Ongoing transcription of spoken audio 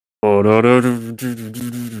Who? Who?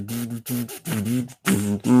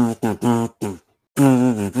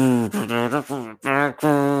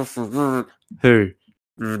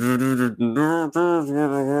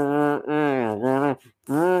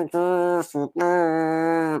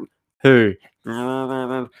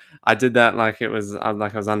 I did that like I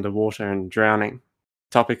was underwater and drowning.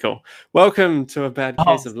 Topical. Welcome to a bad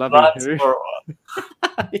case of loving who.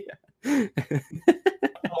 Yeah.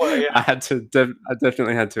 I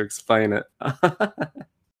definitely had to explain it.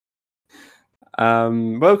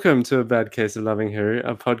 Welcome to A Bad Case of Loving Who,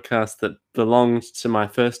 a podcast that belonged to my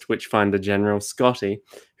first Witchfinder general, Scotty,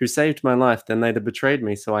 who saved my life, then later betrayed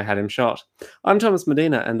me, so I had him shot. I'm Thomas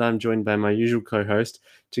Medina, and I'm joined by my usual co-host.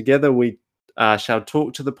 Together we shall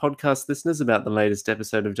talk to the podcast listeners about the latest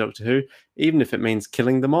episode of Doctor Who, even if it means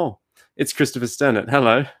killing them all. It's Christopher Sternett.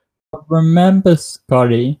 Hello. Remember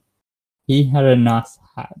Scotty? He had a nice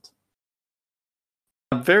hat.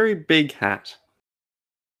 A very big hat.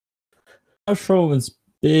 I'm not sure it was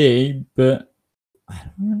big, but I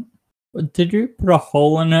don't know. Did you put a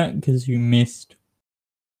hole in it because you missed?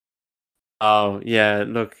 Oh, yeah,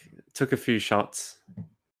 look, took a few shots.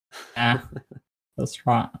 Yeah, that's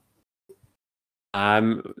right.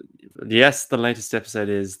 Yes, the latest episode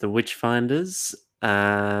is The Witchfinders.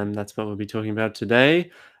 That's what we'll be talking about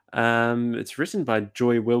today. It's written by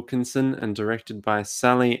Joy Wilkinson and directed by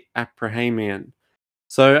Sally Aprahamian.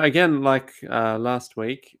 So again, like last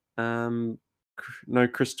week, no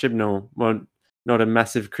Chris Chibnall. Well, not a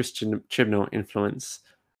massive Christian Chibnall influence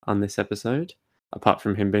on this episode, apart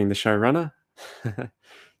from him being the showrunner.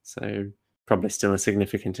 So probably still a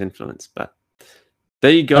significant influence, but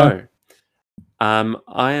there you go.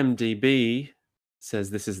 IMDb says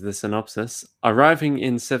this is the synopsis. Arriving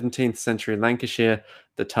in 17th century Lancashire,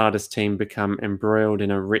 the TARDIS team become embroiled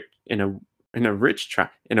in a witch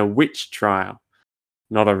trial.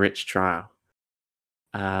 Not a rich trial.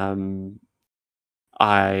 I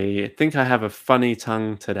think I have a funny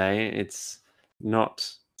tongue today. It's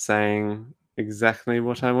not saying exactly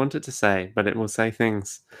what I want it to say, but it will say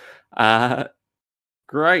things.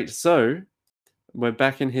 Great. So we're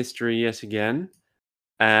back in history yet again.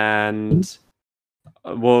 And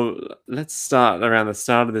well, let's start around the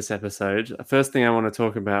start of this episode. The first thing I want to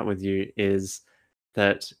talk about with you is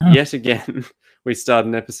that yet again, we start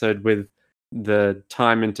an episode with the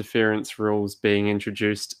time interference rules being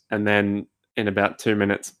introduced and then in about 2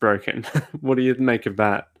 minutes broken. What do you make of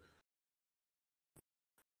that?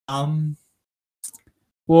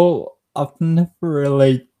 Well, I've never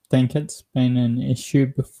really think it's been an issue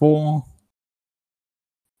before.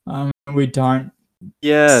 We don't.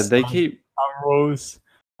 Yeah, they keep rules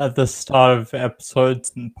at the start of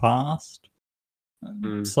episodes in the past.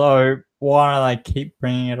 So why do they keep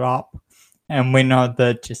bringing it up? And we know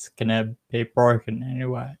they're just gonna be broken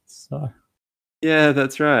anyway. So yeah,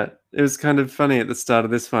 that's right. It was kind of funny at the start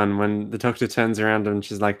of this one when the Doctor turns around and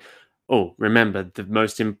she's like, "Oh, remember the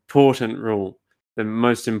most important rule, the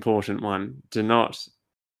most important one: do not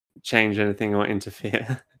change anything or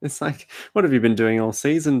interfere." It's like, what have you been doing all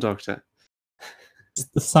season, Doctor? It's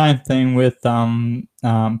the same thing with Punjab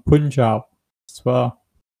as well.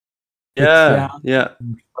 Yeah.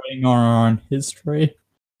 Putting on our own history.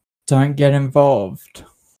 Don't get involved.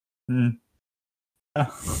 Then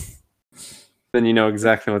you know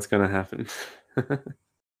exactly what's going to happen.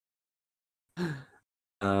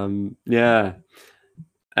 Yeah.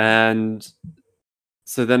 And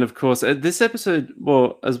so then, of course, this episode,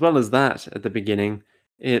 well, as well as that at the beginning,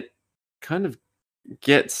 it kind of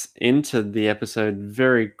gets into the episode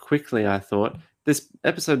very quickly, I thought. This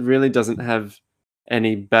episode really doesn't have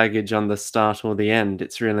any baggage on the start or the end.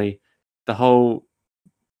 It's really the whole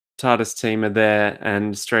TARDIS team are there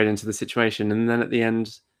and straight into the situation. And then at the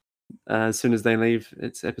end, as soon as they leave,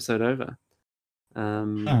 it's episode over.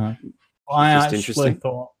 I actually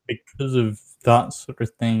thought because of that sort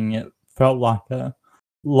of thing, it felt like a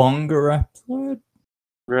longer episode.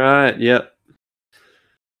 Right, yep.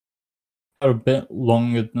 A bit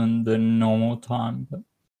longer than the normal time, but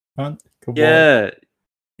I don't think it was.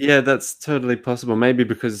 Yeah, that's totally possible. Maybe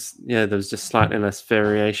because there was just slightly less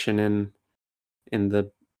variation in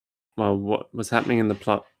the what was happening in the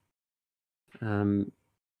plot. It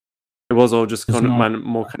was all just kind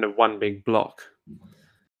of one big block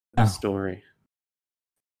of story.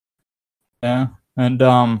 Yeah, and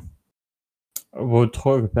we'll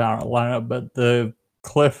talk about it later. But the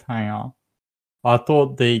cliffhanger, I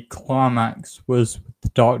thought the climax was with the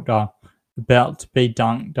Doctor about to be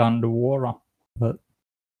dunked underwater, but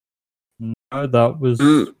no, that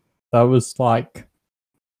was like,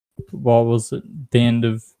 what was it? The end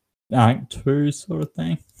of Act 2 sort of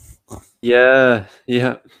thing. Yeah.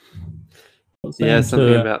 It Yeah, seemed something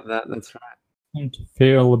to, about that. That's right. seemed to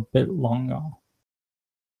feel a bit longer.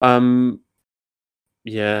 Um,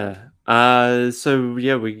 yeah. So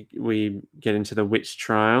yeah, we get into the witch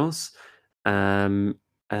trials, and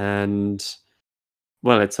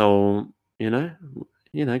well, it's all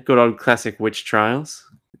good old classic witch trials.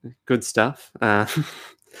 Good stuff.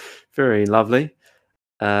 Very lovely.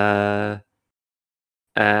 Uh,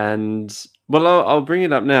 and well, I'll bring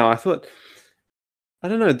it up now. I thought I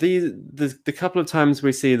don't know the couple of times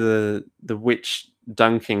we see the witch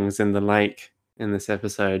dunkings in the lake in this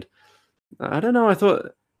episode. I don't know. I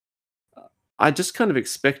thought I just kind of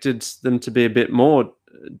expected them to be a bit more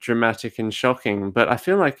dramatic and shocking, but I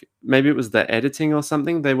feel like maybe it was the editing or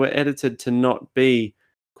something. They were edited to not be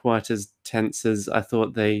quite as tense as I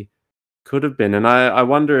thought they could have been. And I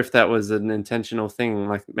wonder if that was an intentional thing.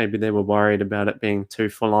 Like maybe they were worried about it being too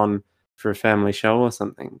full on for a family show or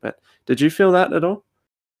something. But did you feel that at all?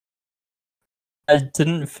 I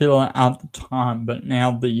didn't feel it at the time, but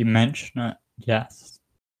now that you mention it, yes.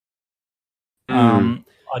 Hmm.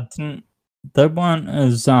 I didn't. They weren't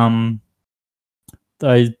as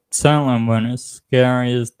They certainly weren't as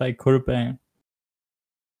scary as they could have been.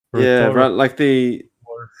 I Yeah, thought right. it Like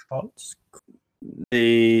water shots.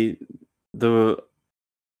 the the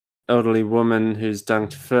elderly woman who's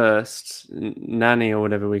dunked first, Nanny or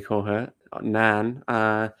whatever we call her, Nan.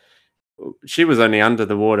 She was only under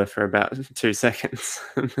the water for about 2 seconds,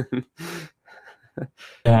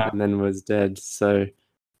 Yeah, and then was dead. So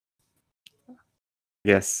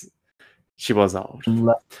yes, she was old.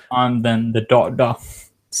 less time than the doctor.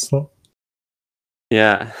 So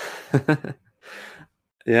Yeah.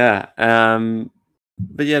 Yeah.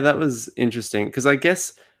 But yeah, that was interesting because I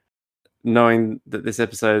guess knowing that this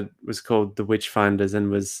episode was called The Witchfinders and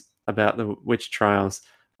was about the witch trials,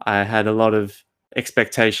 I had a lot of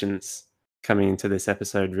expectations coming into this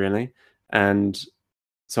episode, really. And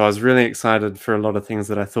so I was really excited for a lot of things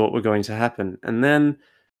that I thought were going to happen. And then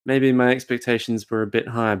maybe my expectations were a bit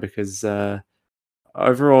high because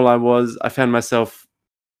overall I found myself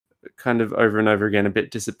kind of over and over again a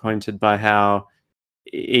bit disappointed by how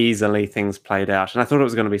easily things played out. And I thought it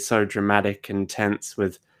was going to be so dramatic and tense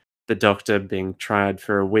with the doctor being tried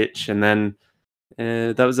for a witch, and then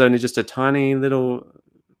that was only just a tiny little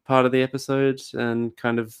part of the episode and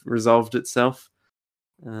kind of resolved itself.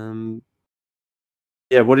 Um,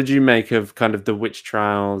 yeah, what did you make of kind of the witch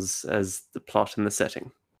trials as the plot and the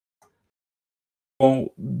setting? well,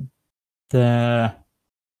 the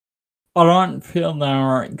I don't feel they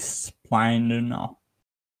were explained enough.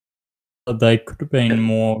 But they could have been Yeah,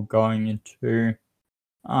 more going into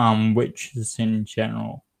witches in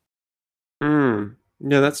general.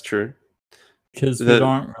 yeah, that's true. Because we The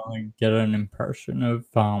don't really get an impression of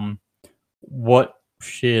what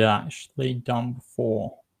she'd actually done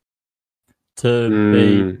before to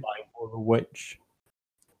be mm, labeled a witch.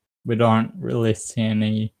 We don't really see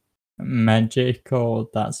any magic or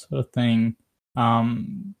that sort of thing.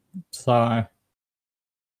 So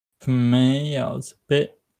for me, I was a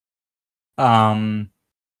bit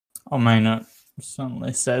I mean, it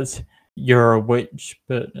certainly says you're a witch,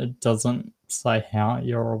 but it doesn't say how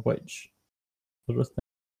you're a witch, sort of thing.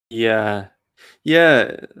 yeah,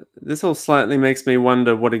 yeah. This all slightly makes me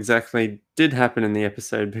wonder what exactly did happen in the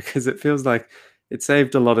episode because it feels like it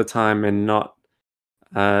saved a lot of time and not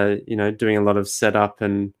doing a lot of setup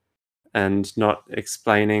and not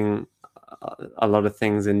explaining a lot of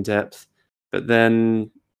things in depth. But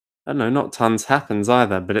then I don't know, not tons happens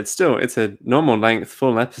either. But it's a normal length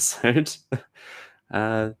full episode.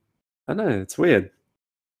 I don't know, it's weird.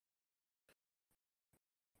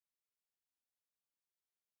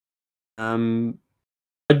 Um,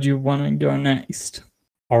 Where do you want to go next?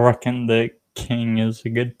 I reckon the king is a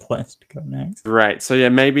good place to go next. right. So yeah,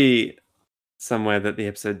 maybe somewhere that the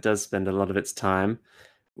episode does spend a lot of its time,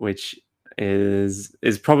 which is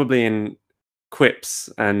probably in quips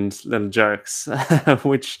and little jokes,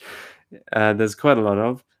 which there's quite a lot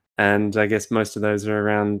of, and I guess most of those are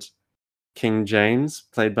around King James,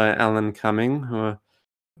 played by Alan Cumming, who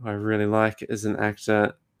I really like as an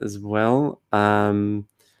actor as well.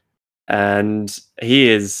 And he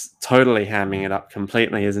is totally hamming it up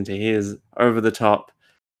completely, isn't he? He is over the top,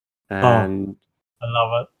 Oh, and I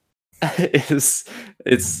love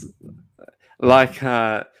it's like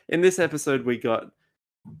in this episode we got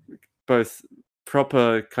both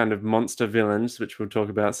proper kind of monster villains, which we'll talk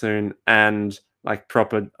about soon, and like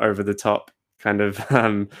proper over the top kind of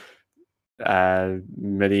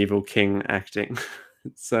medieval king acting.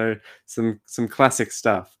 So some classic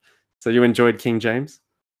stuff. So you enjoyed King James?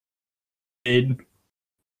 it.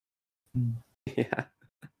 Yeah.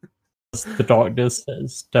 As the doctor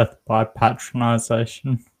says, death by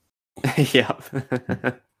patronization. Yeah.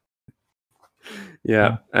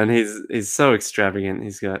 Yeah, and he's so extravagant.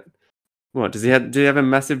 He's got what does he have? Do he have a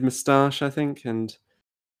massive moustache? I think, and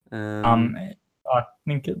um, I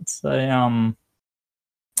think it's a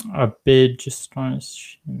beard just on his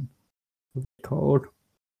chin. What's it called?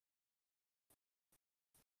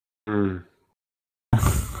 mm.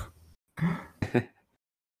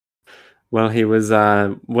 Well, he was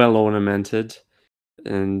well ornamented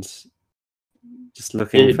and just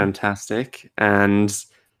looking Beard. fantastic, and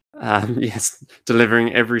yes,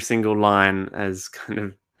 delivering every single line as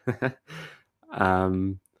kind of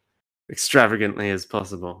um, extravagantly as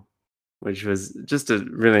possible, which was just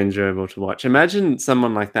really enjoyable to watch. Imagine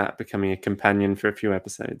someone like that becoming a companion for a few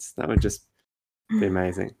episodes. That would just be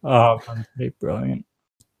amazing. Oh, that'd be brilliant.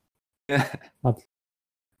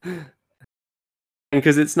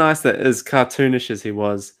 Because it's nice that as cartoonish as he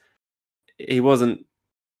wasn't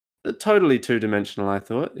totally two-dimensional. I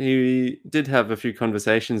thought he did have a few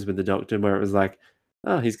conversations with the Doctor where it was like,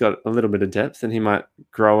 oh, he's got a little bit of depth, and he might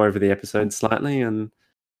grow over the episode slightly, and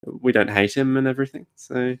we don't hate him and everything.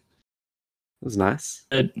 So it was nice.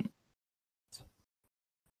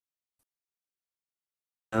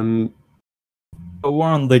 Um, But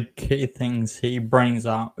one of the key things he brings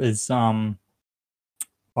up is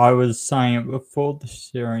I was saying it before the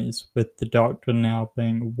series with the Doctor now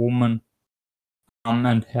being a woman,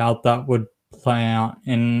 and how that would play out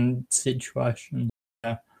in situations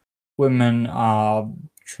where women are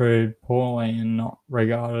treated poorly and not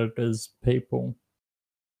regarded as people.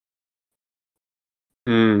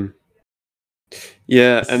 mm,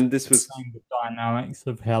 yeah, Just and this was saying the dynamics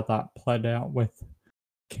of how that played out with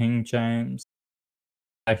King James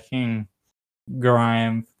taking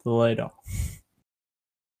Graham for the leader.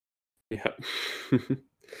 yeah.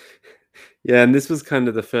 Yeah, and this was kind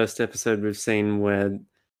of the first episode we've seen where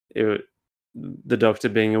it, the Doctor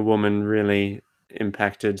being a woman really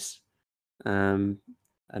impacted. Um,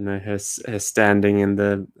 I know her standing in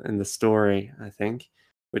the story. I think,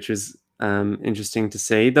 which was interesting to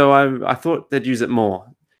see. Though I thought they'd use it more.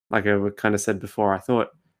 Like I kind of said before, I thought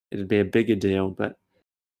it'd be a bigger deal, but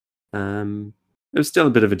it was still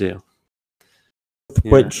a bit of a deal.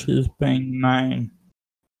 Yeah. Which is being main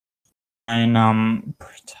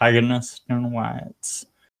protagonist in a way. It's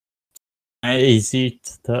easy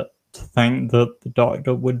to think that the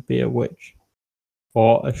Doctor would be a witch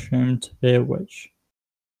or assumed to be a witch.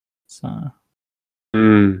 So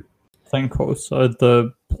Mm. I think also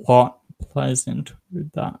the plot plays into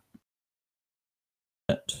that.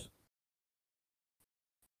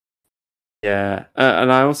 Yeah,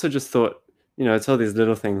 and I also just thought, it's all these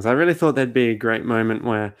little things. I really thought there'd be a great moment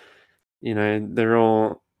where, they're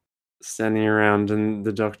all standing around and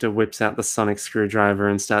the Doctor whips out the sonic screwdriver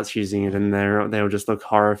and starts using it, and they'll just look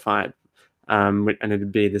horrified, and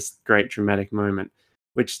it'd be this great dramatic moment,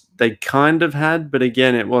 which they kind of had, but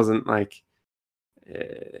again, it wasn't like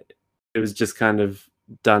it was just kind of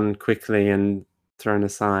done quickly and thrown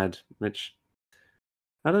aside, which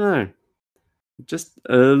I don't know. Just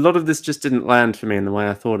a lot of this just didn't land for me in the way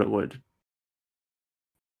I thought it would.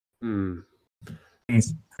 Hmm.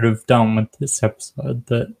 Things could have done with this episode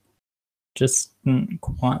that just didn't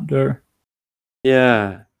quite do.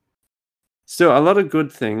 Yeah. Still, a lot of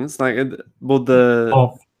good things. Like, well,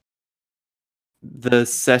 Oh, the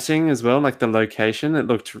setting as well, like the location. It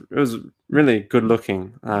was really good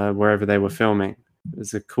looking. Wherever they were filming, it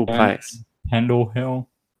was a cool place. Pendle Hill.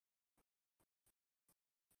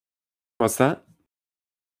 What's that?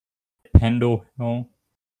 Pendle Hill.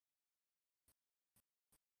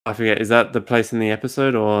 I forget. Is that the place in the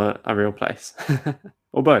episode or a real place,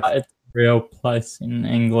 or both? It's a real place in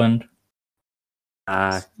England.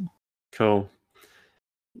 Ah, cool.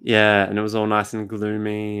 Yeah, and it was all nice and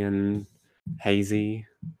gloomy and hazy.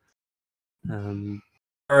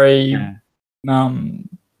 Very Yeah.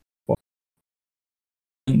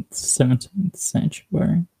 17th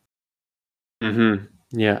century. Mm-hmm.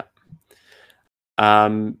 Yeah.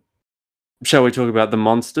 Shall we talk about the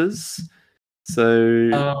monsters?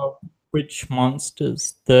 So, Which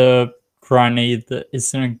monsters? The granny that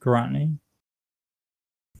isn't a granny.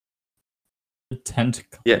 The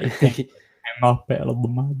tentacle yeah. thing came up out of the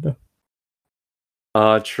mud.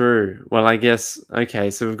 Oh, true. Well, I guess okay.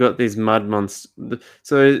 So we've got these mud monsters.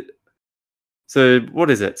 So what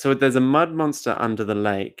is it? So there's a mud monster under the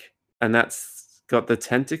lake, and that's got the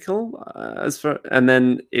tentacle and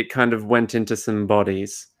then it kind of went into some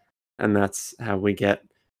bodies, and that's how we get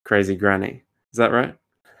Crazy Granny. Is that right?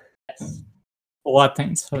 Yes. Well, I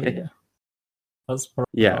think so, yeah. That's what I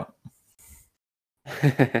Yeah.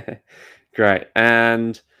 got. Great.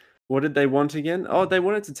 And what did they want again? Oh, they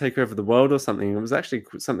wanted to take over the world or something. It was actually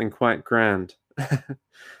something quite grand.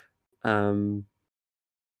 um,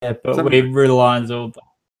 Yeah, but something. we realize all that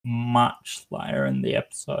much later in the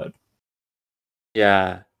episode.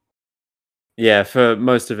 Yeah, yeah. For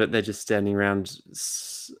most of it, they're just standing around,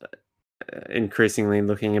 increasingly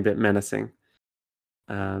looking a bit menacing.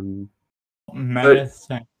 But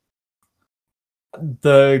Menacing.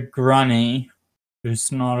 The granny,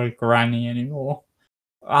 who's not a granny anymore.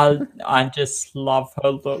 I just love her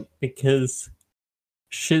look because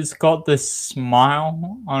she's got this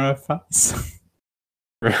smile on her face.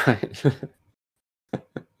 right.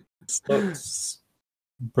 This looks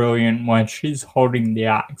brilliant when she's holding the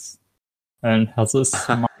axe and has a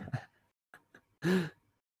smile.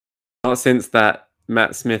 Not since that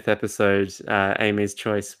Matt Smith episode, Amy's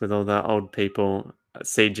Choice, with all the old people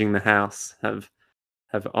sieging the house, have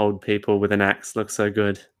old people with an axe look so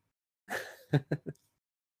good.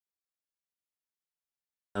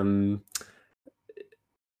 um,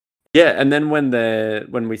 yeah, and then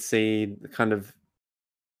when we see kind of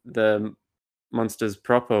the monsters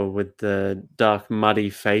proper with the dark, muddy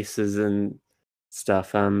faces and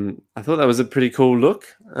stuff, I thought that was a pretty cool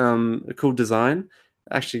look, a cool design,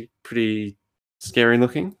 actually pretty scary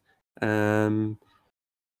looking.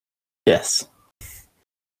 Yes.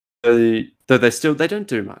 Though they don't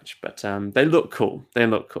do much, but they look cool. They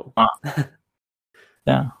look cool.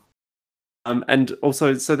 Yeah. And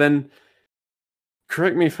also, so then,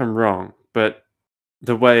 correct me if I'm wrong, but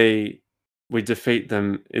the way we defeat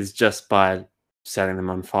them is just by setting them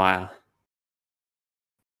on fire.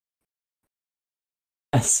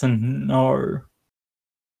 Yes and no.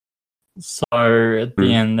 So at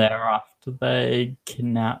the end there, after they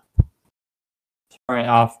kidnap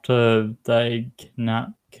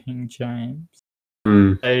King James,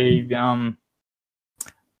 they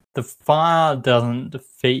the fire doesn't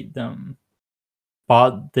defeat them,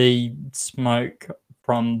 but the smoke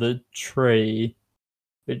from the tree,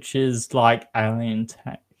 which is like alien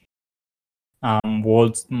tech,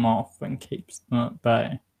 wards them off and keeps them at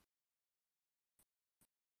bay.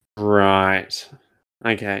 Right.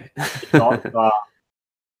 Okay.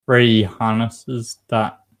 Harnesses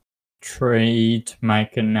that tree to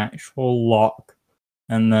make an actual lock,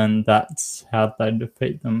 and then that's how they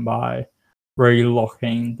defeat them, by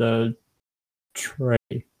relocking the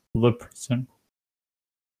tree, the prison.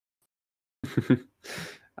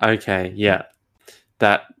 Okay, yeah.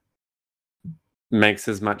 That makes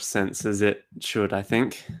as much sense as it should, I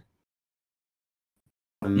think.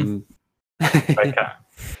 Okay.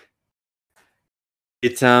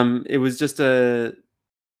 It was just it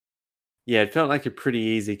felt like a pretty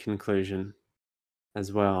easy conclusion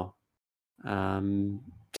as well. Did you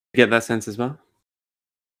get that sense as well?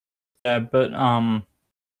 Yeah, but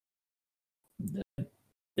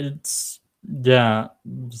it's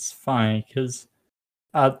funny because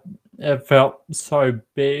it felt so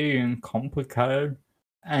big and complicated,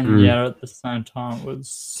 and yet at the same time it was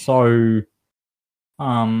so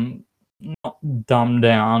not dumbed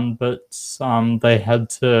down, but they had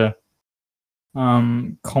to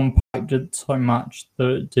compact it so much that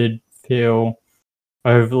it did feel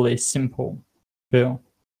overly simple.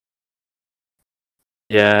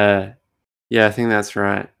 Yeah, I think that's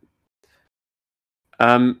right.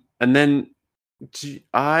 And then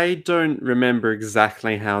I don't remember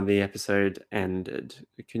exactly how the episode ended.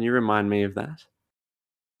 Can you remind me of that?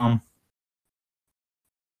 So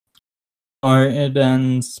it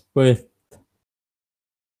ends with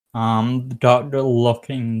the doctor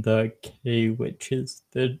locking the key, which is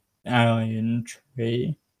the alien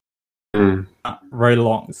tree.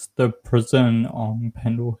 Relocks the prison on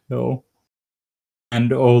Pendle Hill,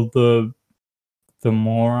 and all the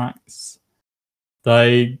Morax.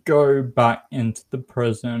 They go back into the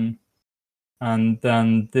prison, and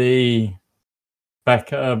then the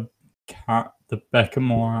Becca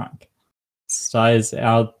Morak stays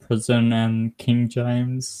out of prison, and King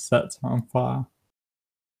James sets her on fire,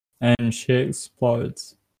 and she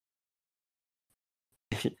explodes.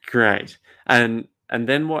 Great. And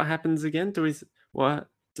then what happens again? Do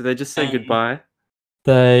they just say goodbye?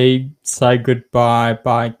 They say goodbye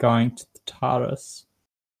by going to the TARDIS,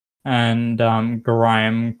 and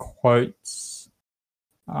Graham quotes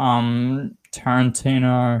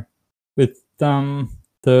Tarantino with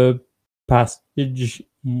the passage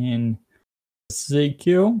in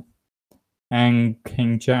Ezekiel, and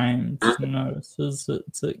King James notices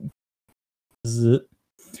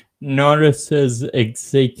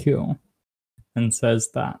Ezekiel and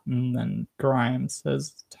says that, and then Graham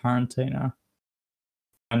says Tarantino,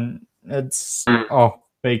 and it's off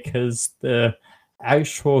because the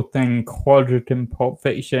actual thing quoted in Pulp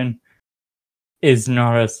Fiction is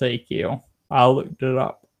not Ezekiel. I looked it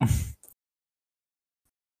up.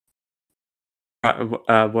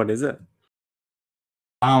 What is it?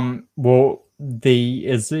 Well, the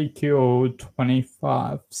Ezekiel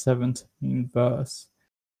 25:17 verse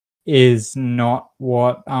is not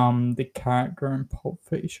what the character in Pulp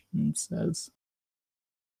Fiction says.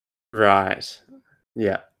 Right.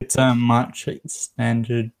 Yeah. It's a much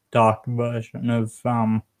extended, dark version of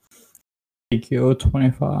Ezekiel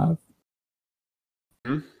 25.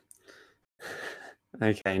 Hmm?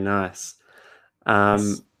 Okay, nice.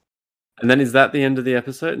 Yes. And then is that the end of the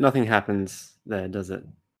episode? Nothing happens there, does it?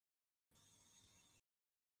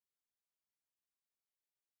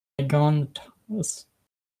 I go on the TARDIS.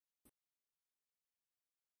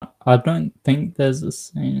 I don't think there's a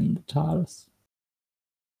scene in the TARDIS.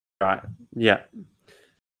 Right. Yeah.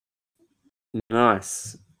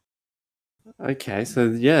 Nice. Okay, so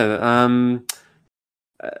yeah,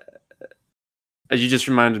 uh, you just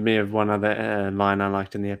reminded me of one other line I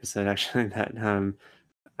liked in the episode, actually, that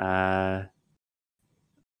uh,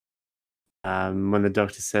 when the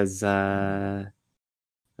doctor says, oh,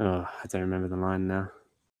 I don't remember the line now.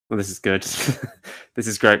 Well, this is good. This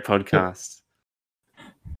is great podcast.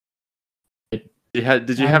 Did you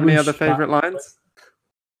I have any other wish that. favorite lines?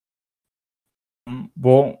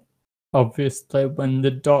 Well, obviously, when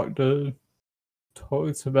the doctor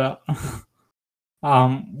talks about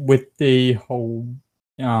with the whole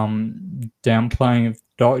downplaying of the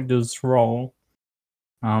doctor's role,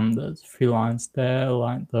 there's a few lines there,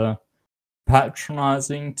 like the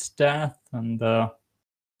patronizing to death, and the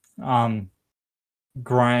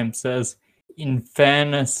Graham says, "In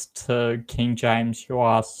fairness to King James, you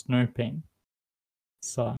are snooping."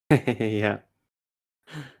 So, Yeah.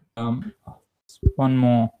 one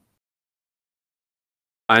more.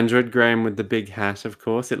 I enjoyed Graham with the big hat, of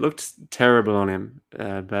course. It looked terrible on him,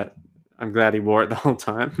 but I'm glad he wore it the whole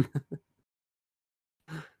time.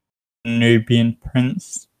 Nubian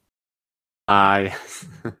prince. Yes.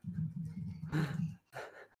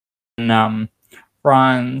 And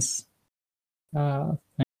Ryan's Oh,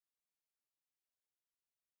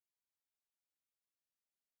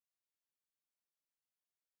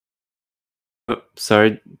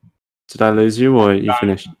 sorry, did I lose you or you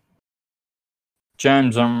finished?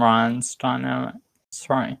 James and Ryan's dynamic.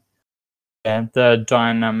 Sorry. Yeah, the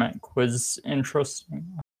dynamic was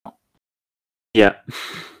interesting. Yeah.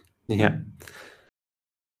 Yeah.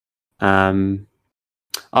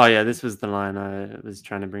 Oh yeah, this was the line I was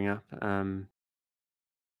trying to bring up.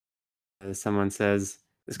 Someone says,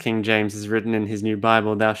 as King James has written in his new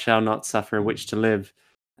Bible, thou shalt not suffer a witch to live.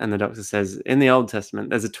 And the doctor says, in the Old Testament,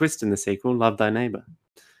 there's a twist in the sequel, love thy neighbor.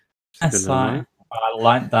 It's a good Yes, little line. I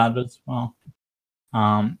like that as well.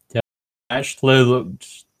 Yeah, I actually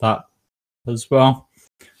looked that as well.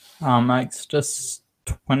 Exodus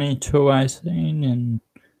 22:18 in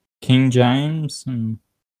King James, and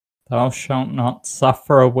thou shalt not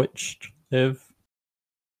suffer a witch to live.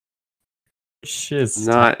 Which is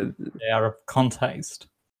No, out of context.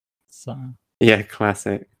 So yeah,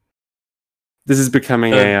 classic. This is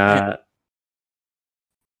becoming a.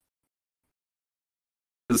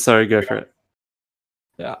 Sorry, go for it.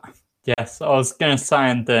 Yeah. Yes, I was going to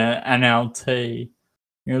say in the NLT,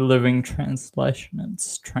 New Living Translation,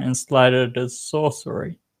 it's translated as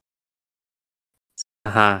sorcery.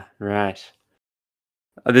 Aha, right.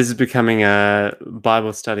 This is becoming a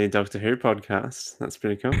Bible study Doctor Who podcast. That's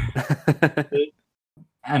pretty cool.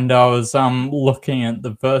 And I was looking at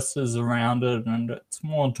the verses around it, and it's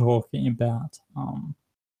more talking about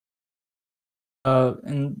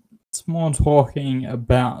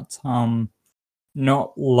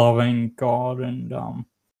not loving God and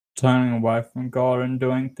turning away from God and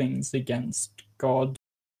doing things against God.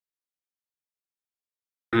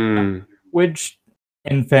 Which,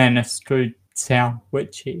 in fairness, could sound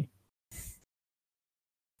witchy.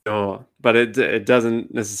 Sure, but it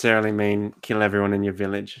doesn't necessarily mean kill everyone in your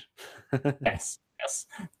village. Yes.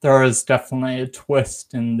 There is definitely a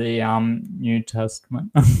twist in the New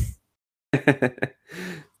Testament.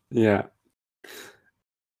 Yeah.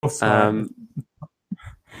 Also,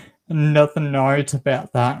 another note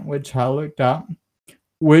about that, which I looked up.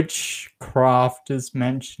 Witchcraft is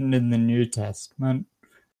mentioned in the New Testament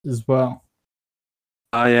as well.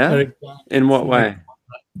 Oh yeah? Again, In what way?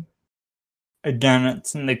 Again,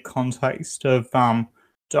 it's in the context of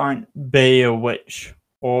don't be a witch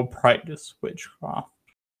or practice witchcraft.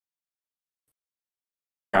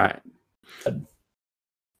 Right.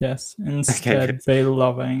 Yes, instead be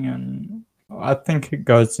loving, and I think it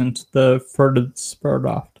goes into the fruit of the spirit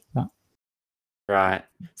after that. Right.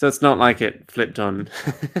 So it's not like it flipped on.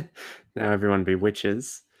 Now everyone be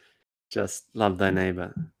witches. Just love thy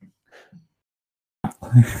neighbor.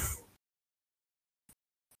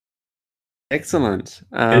 Excellent.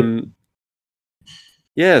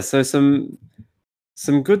 Yeah. So some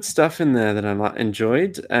good stuff in there that I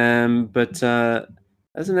enjoyed. But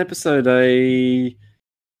as an episode, I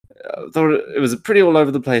thought it was pretty all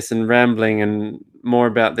over the place and rambling, and more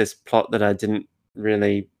about this plot that I didn't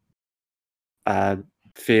really uh,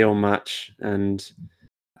 feel much, and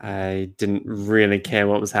I didn't really care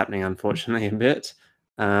what was happening, unfortunately, a bit.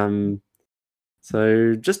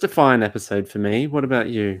 So just a fine episode for me. What about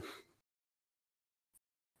you?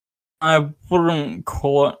 I wouldn't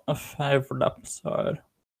call it a favorite episode.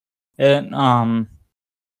 It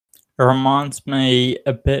reminds me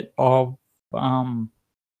a bit of Robin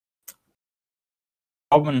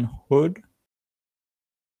Hood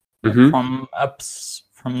Mm-hmm.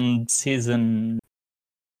 from season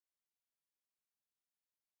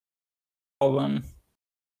 11.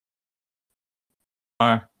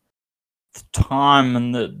 The time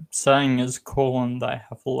and the setting is cool, and they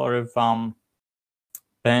have a lot of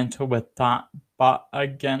banter with that. But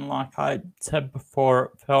again, like I said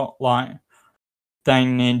before, it felt like they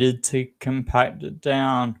needed to compact it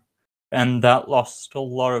down, and that lost a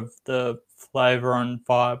lot of the flavor and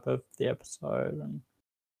vibe of the episode and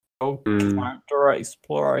character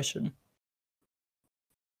exploration.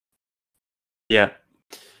 Yeah.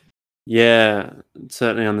 Yeah,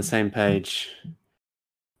 certainly on the same page.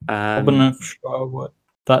 I'm not sure what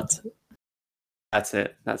that's it. That's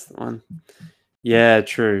it. That's the one. Yeah,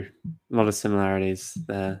 true. A lot of similarities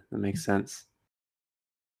there. That makes sense.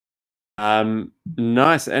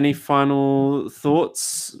 Nice. Any final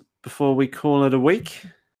thoughts before we call it a week?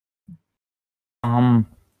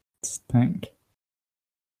 Let's think.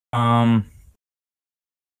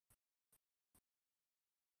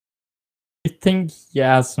 You think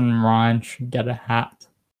Yaz and Ryan should get a hat?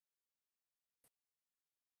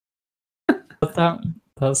 But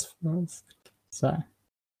that's what I was gonna say.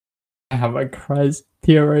 I have a crazy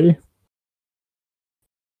theory.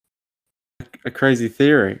 A crazy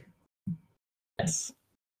theory. Yes.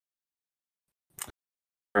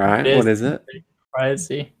 Right. It What is is it?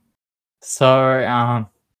 crazy. So,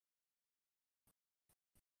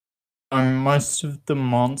 most of the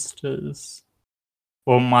monsters.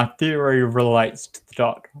 Well, my theory relates to the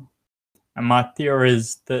Doctor, and my theory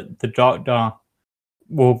is that the Doctor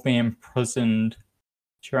will be imprisoned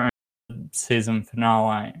during the season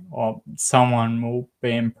finale, or someone will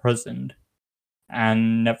be imprisoned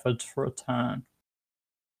and never to return.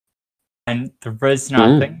 And the reason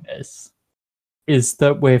I think this is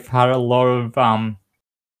that we've had a lot of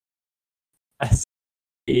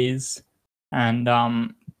SCs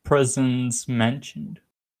and prisons mentioned.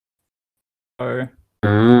 So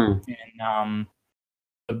in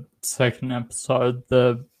the second episode,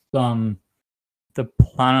 the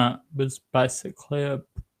planet was basically a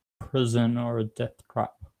prison or a death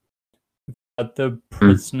trap. But the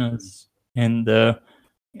prisoners in the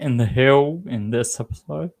hill in this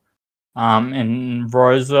episode. In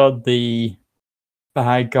Rosa, the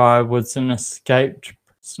bad guy was an escaped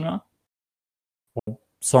prisoner.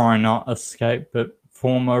 Sorry, not escaped, but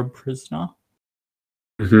former prisoner.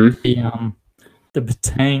 The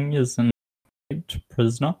Batang is an escaped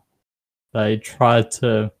prisoner. They tried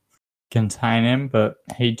to contain him, but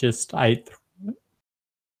he just ate through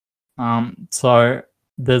it. So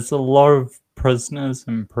there's a lot of prisoners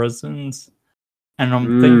in prisons, and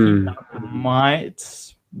I'm thinking that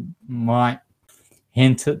might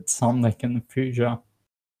hint at something in the future.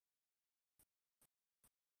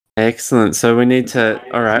 Excellent. So we need to.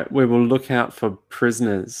 All right. We will look out for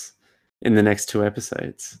prisoners in the next 2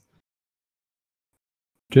 episodes.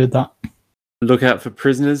 Do that. Look out for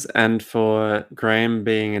prisoners and for Graham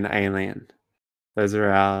being an alien. Those are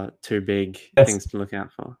our 2 big things to look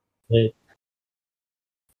out for. Yeah.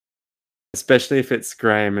 Especially if it's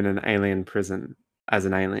Graham in an alien prison as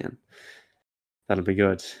an alien. That'll be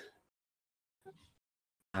good.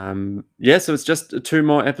 Yeah, so it's just 2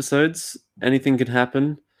 more episodes. Anything could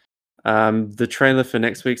happen. The trailer for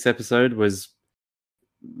next week's episode was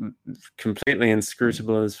completely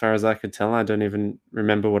inscrutable as far as I could tell. I don't even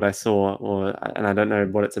remember what I saw, and I don't know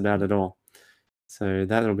what it's about at all. So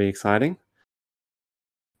that'll be exciting.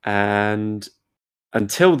 And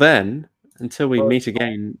until then, until we meet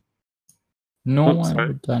again. Norway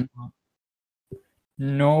or Denmark.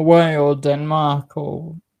 Norway or Denmark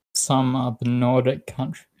or some other Nordic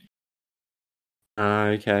country.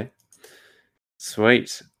 Okay.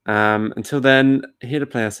 Sweet. Until then, here to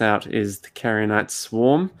play us out is the Carrier Knight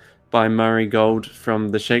Swarm by Murray Gold from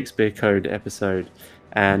the Shakespeare Code episode.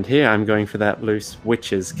 And here I'm going for that loose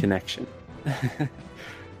witches connection.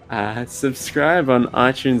 Subscribe on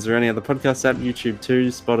iTunes or any other podcast app, YouTube too,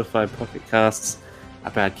 Spotify, Pocket Casts,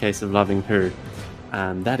 A Bad Case of Loving Who.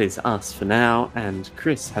 That is us for now, and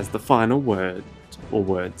Chris has the final word, or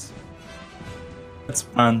words. Let's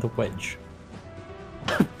burn the witch.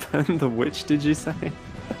 Burn the witch, did you say?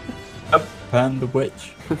 Yep, burn the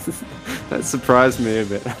witch. That surprised me a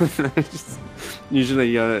bit. Usually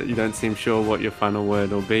you don't seem sure what your final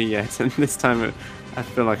word will be yet, and this time I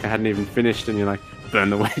feel like I hadn't even finished, and you're like, burn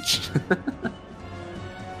the witch.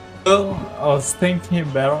 Well, I was thinking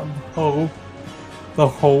about the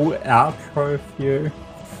whole outro view,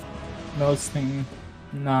 and I was thinking,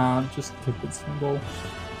 nah, just keep it simple.